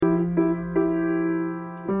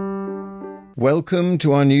Welcome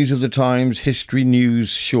to our News of the Times History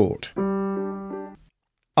News Short.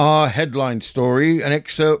 Our headline story, an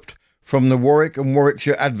excerpt from the Warwick and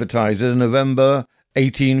Warwickshire Advertiser, November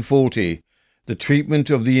 1840, the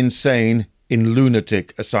treatment of the insane in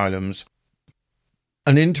lunatic asylums.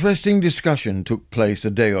 An interesting discussion took place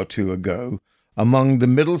a day or two ago among the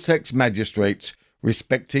Middlesex magistrates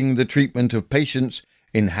respecting the treatment of patients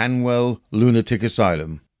in Hanwell Lunatic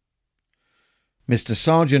Asylum. Mr.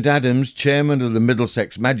 Sergeant Adams, chairman of the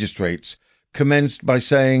Middlesex magistrates, commenced by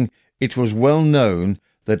saying it was well known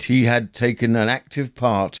that he had taken an active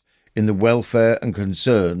part in the welfare and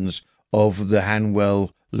concerns of the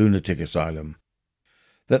Hanwell Lunatic Asylum.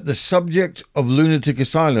 That the subject of lunatic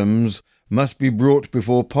asylums must be brought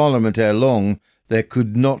before Parliament ere long, there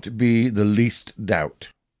could not be the least doubt.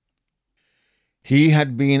 He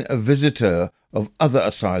had been a visitor of other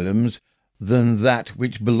asylums than that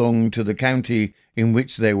which belonged to the county in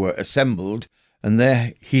which they were assembled, and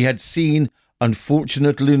there he had seen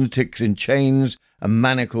unfortunate lunatics in chains and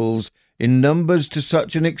manacles in numbers to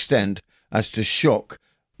such an extent as to shock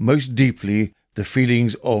most deeply the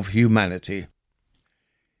feelings of humanity.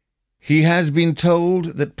 He has been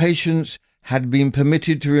told that patients had been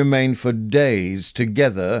permitted to remain for days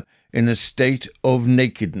together in a state of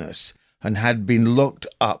nakedness, and had been locked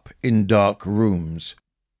up in dark rooms.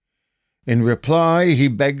 In reply, he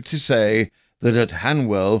begged to say that at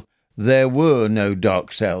Hanwell there were no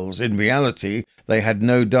dark cells. In reality, they had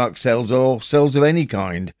no dark cells or cells of any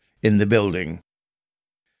kind in the building.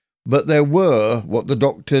 But there were what the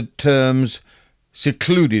doctor terms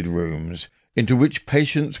secluded rooms, into which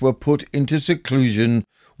patients were put into seclusion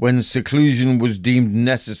when seclusion was deemed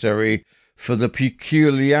necessary for the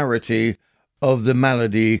peculiarity of the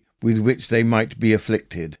malady with which they might be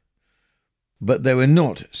afflicted. But they were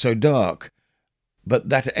not so dark but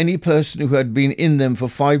that any person who had been in them for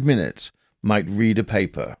 5 minutes might read a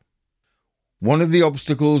paper. One of the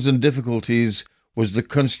obstacles and difficulties was the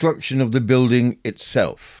construction of the building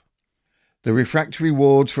itself. The refractory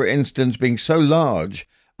wards, for instance, being so large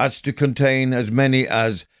as to contain as many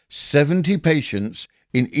as 70 patients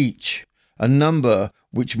in each, a number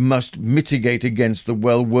which must mitigate against the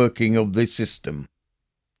well-working of the system.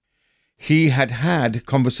 He had had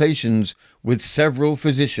conversations with several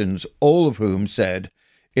physicians, all of whom said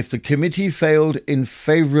if the committee failed in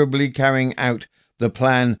favourably carrying out the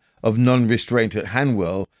plan of non-restraint at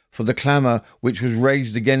Hanwell, for the clamour which was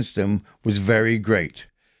raised against them was very great,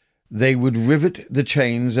 they would rivet the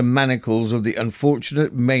chains and manacles of the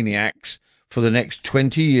unfortunate maniacs for the next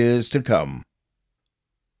 20 years to come.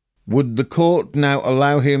 Would the court now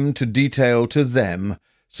allow him to detail to them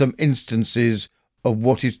some instances of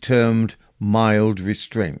what is termed mild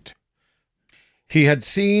restraint? He had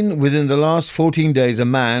seen within the last 14 days a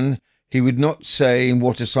man, he would not say in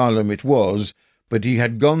what asylum it was, but he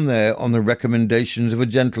had gone there on the recommendations of a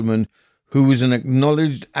gentleman who was an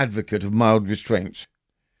acknowledged advocate of mild restraints,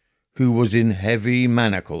 who was in heavy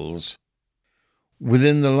manacles.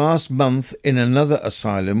 Within the last month in another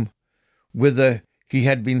asylum, whither he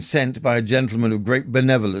had been sent by a gentleman of great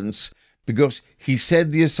benevolence, because he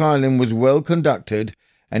said the asylum was well conducted,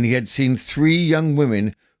 and he had seen 3 young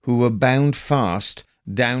women who were bound fast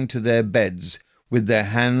down to their beds, with their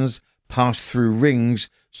hands passed through rings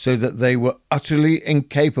so that they were utterly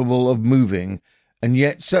incapable of moving, and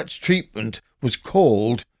yet such treatment was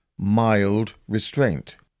called mild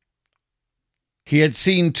restraint. He had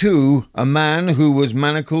seen, too, a man who was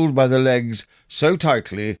manacled by the legs so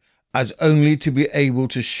tightly as only to be able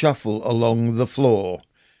to shuffle along the floor,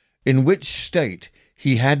 in which state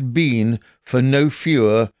he had been for no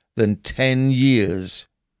fewer than 10 years.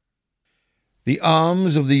 The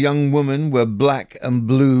arms of the young woman were black and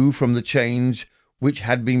blue from the chains which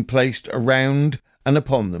had been placed around and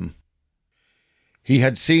upon them. He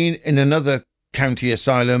had seen in another county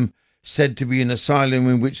asylum, said to be an asylum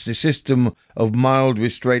in which the system of mild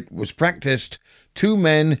restraint was practised, 2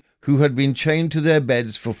 men who had been chained to their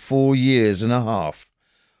beds for 4 years and a half,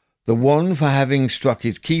 the one for having struck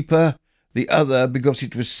his keeper, the other because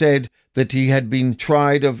it was said that he had been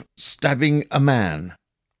tried of stabbing a man.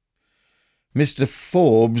 Mr.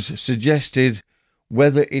 Forbes suggested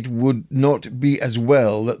whether it would not be as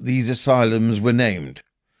well that these asylums were named.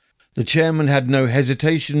 The chairman had no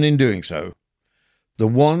hesitation in doing so. The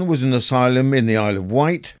one was an asylum in the Isle of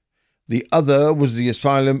Wight, the other was the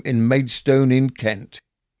asylum in Maidstone in Kent.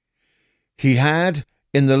 He had,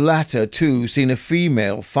 in the latter, too, seen a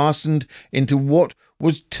female fastened into what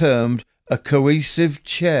was termed a cohesive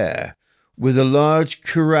chair, with a large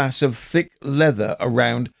cuirass of thick leather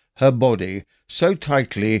around her body, so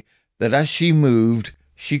tightly that as she moved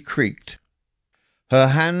she creaked. Her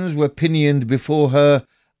hands were pinioned before her,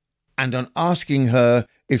 and on asking her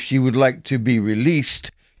if she would like to be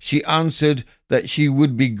released, she answered that she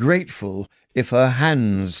would be grateful if her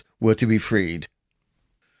hands were to be freed.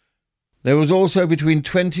 There was also between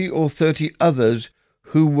 20 or 30 others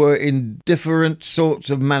who were in different sorts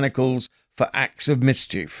of manacles for acts of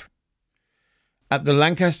mischief. At the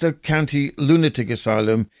Lancaster County Lunatic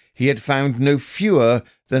Asylum, he had found no fewer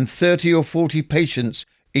than 30 or 40 patients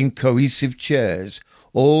in cohesive chairs,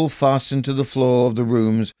 all fastened to the floor of the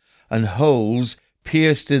rooms and holes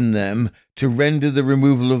pierced in them to render the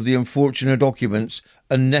removal of the unfortunate occupants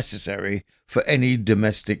unnecessary for any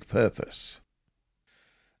domestic purpose.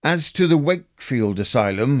 As to the Wakefield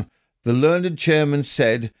Asylum, the learned chairman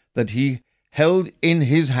said that he held in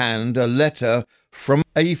his hand a letter from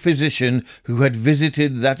a physician who had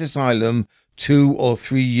visited that asylum 2 or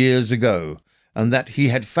 3 years ago, and that he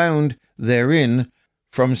had found therein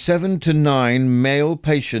from 7 to 9 male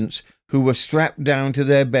patients who were strapped down to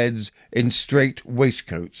their beds in strait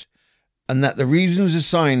waistcoats, and that the reasons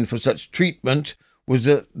assigned for such treatment was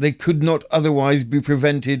that they could not otherwise be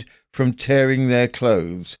prevented from tearing their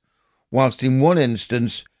clothes, whilst in one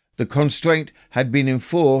instance the constraint had been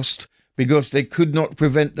enforced because they could not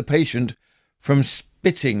prevent the patient from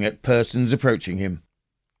spitting at persons approaching him.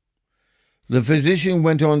 The physician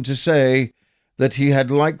went on to say that he had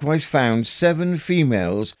likewise found 7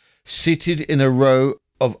 females seated in a row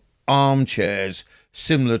of armchairs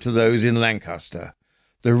similar to those in Lancaster,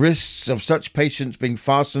 the wrists of such patients being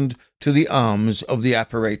fastened to the arms of the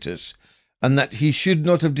apparatus, and that he should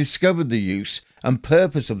not have discovered the use and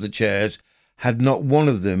purpose of the chairs had not one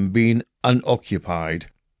of them been unoccupied.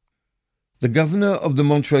 The governor of the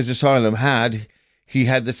Montrose Asylum had, he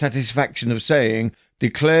had the satisfaction of saying,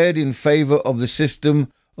 declared in favour of the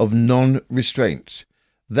system of non-restraints.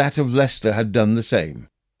 That of Leicester had done the same.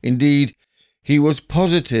 Indeed, he was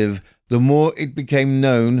positive the more it became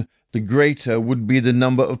known, the greater would be the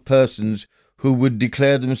number of persons who would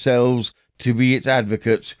declare themselves to be its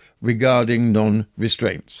advocates regarding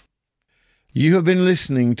non-restraints. You have been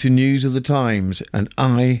listening to News of the Times, and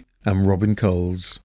I am Robin Coles.